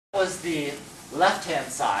Was the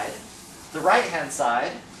left-hand side. The right-hand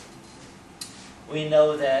side, we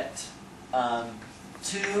know that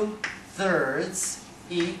 2/3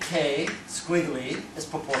 EK squiggly is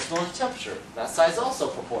proportional to temperature. That side is also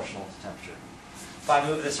proportional to temperature. If I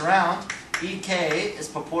move this around, EK is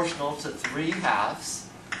proportional to 3/2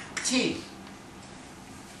 T.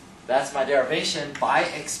 That's my derivation. By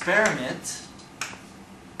experiment,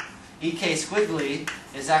 EK squiggly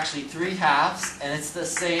is actually 3/2, and it's the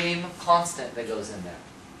same constant that goes in there.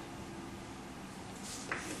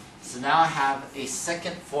 So now I have a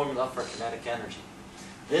second formula for kinetic energy.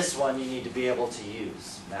 This one you need to be able to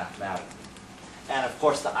use mathematically. And of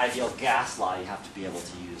course the ideal gas law you have to be able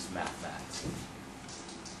to use mathematically.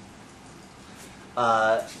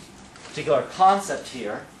 Particular concept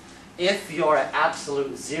here, if you're at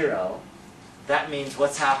absolute zero, that means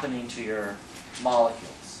what's happening to your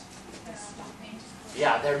molecules?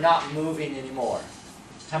 Yeah, they're not moving anymore.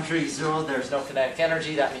 Temperature is 0, there's no kinetic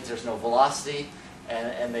energy, that means there's no velocity,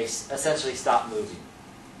 and they essentially stop moving.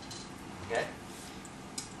 Okay?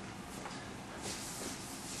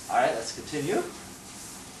 Alright, let's continue.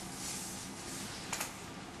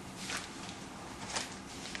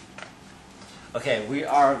 Okay, we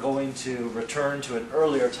are going to return to an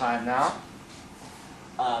earlier time now.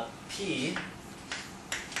 P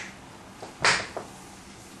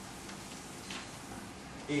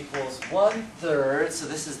equals 1/3, so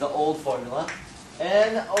this is the old formula,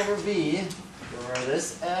 N over V, remember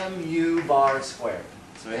this, mu bar squared.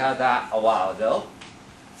 So we had that a while ago.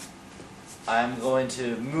 I'm going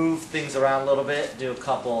to move things around a little bit, do a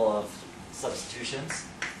couple of substitutions.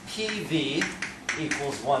 PV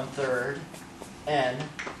equals 1/3 N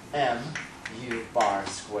M U bar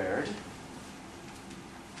squared.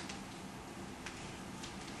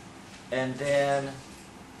 And then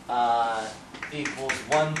equals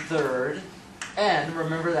 1/3 N,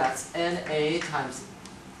 remember that's Na times,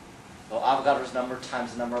 well, Avogadro's number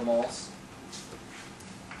times the number of moles,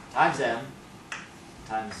 times M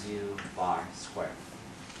times U bar squared.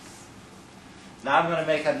 Now I'm going to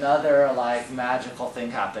make another like magical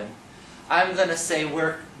thing happen. I'm going to say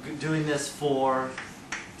we're doing this for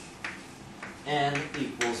N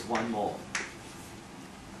equals 1 mole.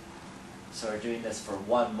 So we're doing this for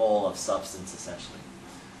 1 mole of substance essentially.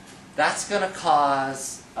 That's going to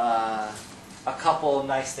cause a couple of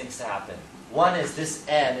nice things to happen. One is this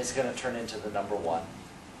N is going to turn into the number 1.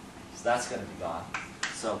 So that's going to be gone.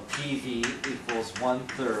 So PV equals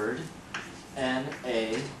 1/3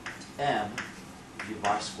 NaM U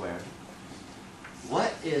bar squared.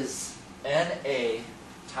 What is Na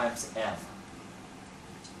times M?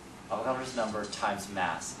 Avogadro's number times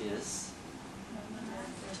mass is?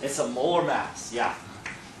 It's a molar mass, yeah.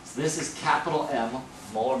 So this is capital M,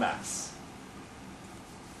 molar mass.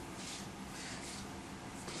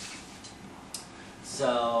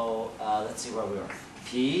 So let's see where we are.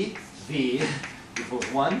 PV equals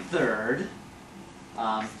 1/3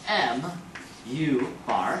 mu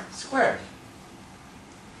bar squared.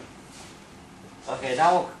 Okay,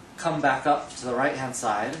 now we'll come back up to the right-hand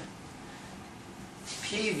side.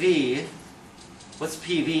 PV, what's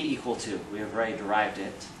PV equal to? We have already derived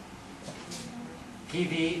it.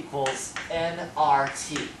 PV equals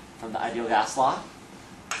nRT from the ideal gas law.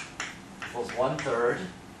 Equals 1/3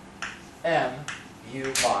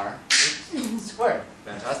 mu bar squared.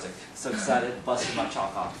 Fantastic. So excited, busting my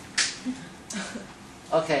chalk off.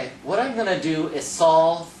 Okay, what I'm going to do is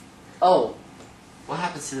solve... Oh, what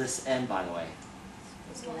happens to this N, by the way?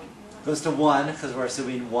 Goes to 1 because we're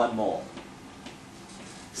assuming 1 mole.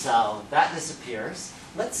 So that disappears.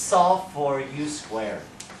 Let's solve for U squared.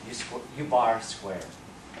 U bar squared.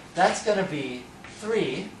 That's going to be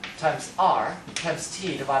 3 times R times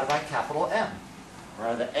T divided by capital M,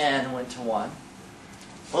 where the N went to 1.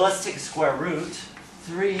 Well, let's take a square root.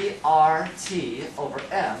 3RT over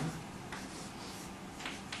M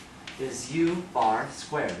is U bar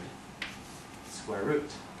squared, square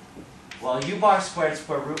root. Well, U bar squared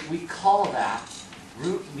square root, we call that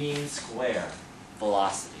root mean square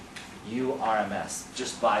velocity, URMS,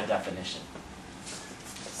 just by definition.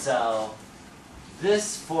 So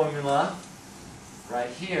this formula right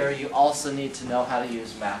here, you also need to know how to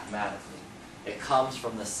use mathematically. It comes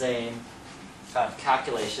from the same kind of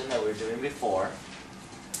calculation that we were doing before.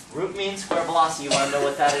 Root mean square velocity, you want to know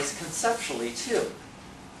what that is conceptually too.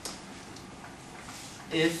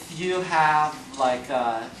 If you have, like,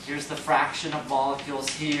 here's the fraction of molecules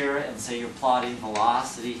here, and say you're plotting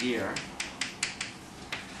velocity here,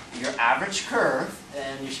 your average curve,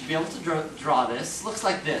 and you should be able to draw this, looks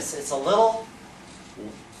like this. It's a little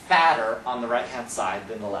fatter on the right-hand side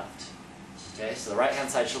than the left. Okay, so the right-hand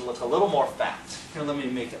side should look a little more fat. Here, let me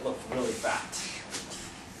make it look really fat.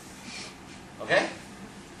 Okay?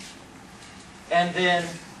 And then,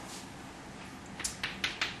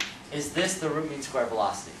 is this the root mean square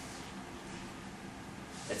velocity?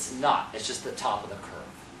 It's not. It's just the top of the curve.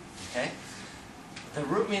 Okay? The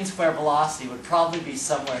root mean square velocity would probably be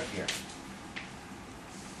somewhere here.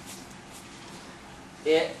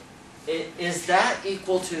 Is that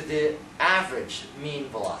equal to the average mean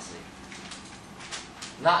velocity?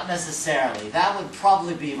 Not necessarily. That would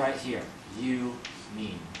probably be right here. U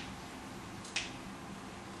mean.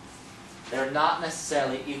 They're not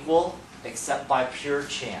necessarily equal except by pure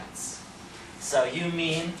chance. So U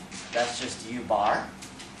mean, that's just U bar.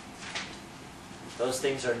 Those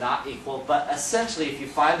things are not equal, but essentially if you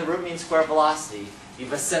find the root mean square velocity,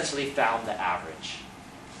 you've essentially found the average.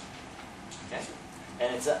 Okay?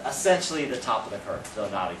 And it's essentially the top of the curve, though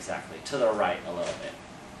not exactly. To the right a little bit.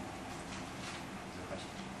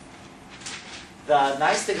 The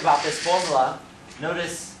nice thing about this formula,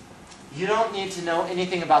 notice you don't need to know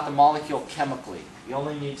anything about the molecule chemically. You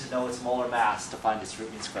only need to know its molar mass to find its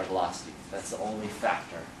root mean square velocity. That's the only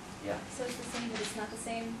factor. Yeah. So it's the same, but it's not the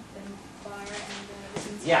same than bar and the root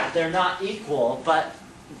mean square? Yeah, they're not equal, but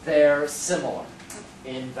they're similar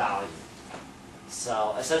in value.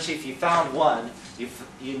 So essentially, if you found one,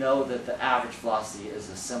 you know that the average velocity is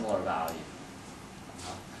a similar value.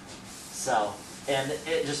 So, and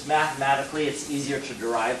it just mathematically, it's easier to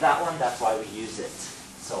derive that one. That's why we use it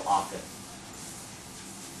so often.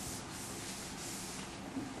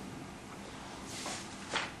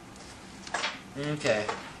 Okay,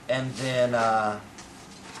 and then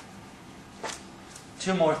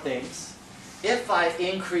two more things. If I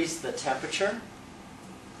increase the temperature,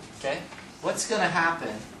 okay, what's going to happen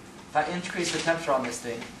if I increase the temperature on this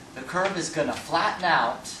thing? The curve is going to flatten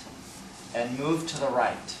out and move to the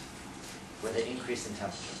right with the increase in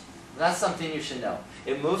temperature. That's something you should know.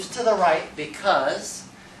 It moves to the right because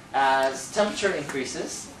as temperature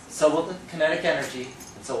increases, so will the kinetic energy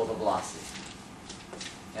and so will the velocity.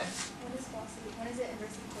 Okay? What is velocity? When is it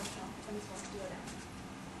inversely proportional? When does velocity go down?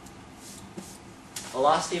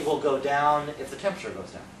 Velocity will go down if the temperature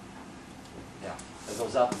goes down. Yeah, it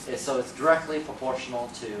goes up. So it's directly proportional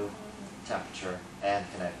to temperature and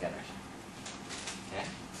kinetic energy. Okay?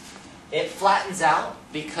 It flattens out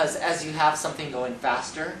because as you have something going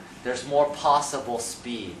faster, there's more possible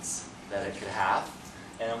speeds that it could have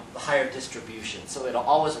and a higher distribution. So it'll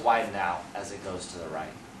always widen out as it goes to the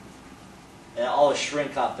right. And it'll always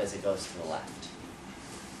shrink up as it goes to the left.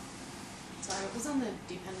 Sorry, what was on the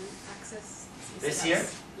dependent axis? This here?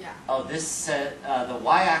 Yeah. Oh, this said the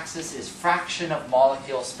y-axis is fraction of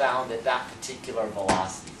molecules found at that particular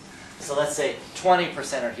velocity. So let's say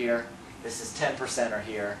 20% are here, this is 10% are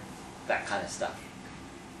here, that kind of stuff.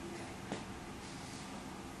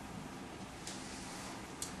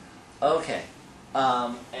 Okay,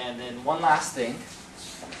 and then one last thing.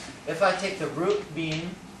 If I take the root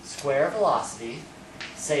mean square velocity,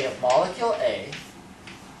 say of molecule A,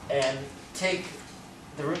 and take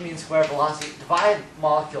the root mean square velocity, divide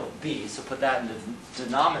molecule B, so put that in the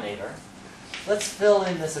denominator. Let's fill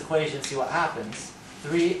in this equation, see what happens.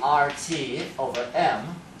 3RT over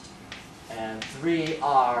M, and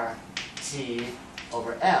 3RT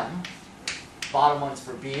over M. Bottom one's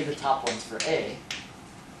for B, the top one's for A.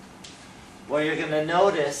 Well, you're going to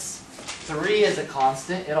notice 3 is a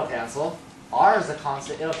constant, it'll cancel. R is a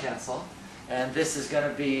constant, it'll cancel. And this is going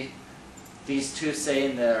to be these two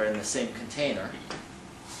saying they're in the same container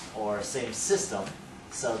or same system.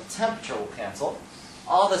 So temperature will cancel.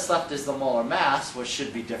 All that's left is the molar mass, which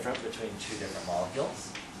should be different between two different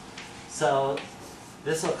molecules. So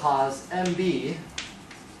this will cause MB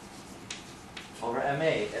over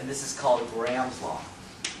MA, and this is called Graham's law.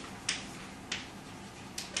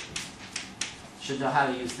 Should know how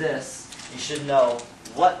to use this. You should know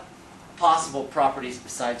what possible properties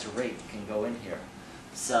besides rate can go in here.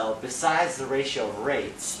 So besides the ratio of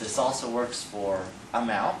rates, this also works for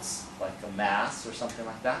amounts, like a mass or something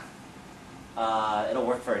like that. It'll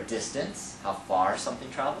work for a distance, how far something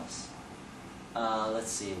travels.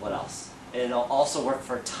 Let's see, what else? It'll also work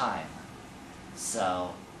for time.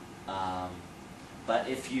 So, but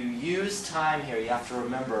if you use time here, you have to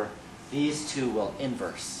remember these two will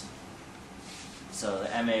inverse. So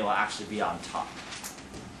the MA will actually be on top.